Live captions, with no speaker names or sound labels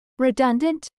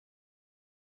Redundant.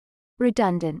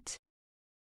 Redundant.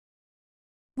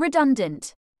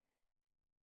 Redundant.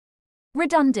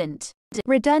 Redundant.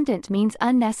 Redundant means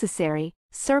unnecessary,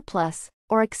 surplus,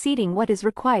 or exceeding what is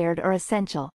required or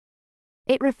essential.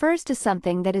 It refers to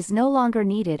something that is no longer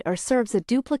needed or serves a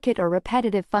duplicate or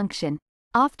repetitive function,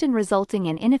 often resulting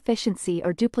in inefficiency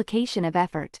or duplication of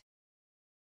effort.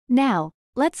 Now,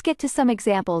 let's get to some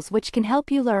examples which can help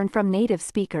you learn from native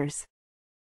speakers.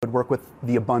 Would work with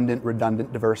the abundant,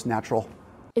 redundant, diverse, natural.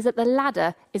 Is that the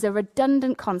ladder is a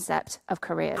redundant concept of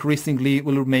careers. Increasingly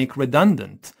will make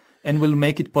redundant and will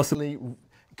make it possible.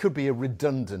 Could be a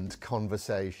redundant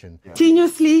conversation.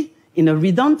 Continuously in a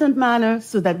redundant manner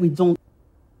so that we don't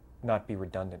not be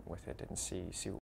redundant with it and see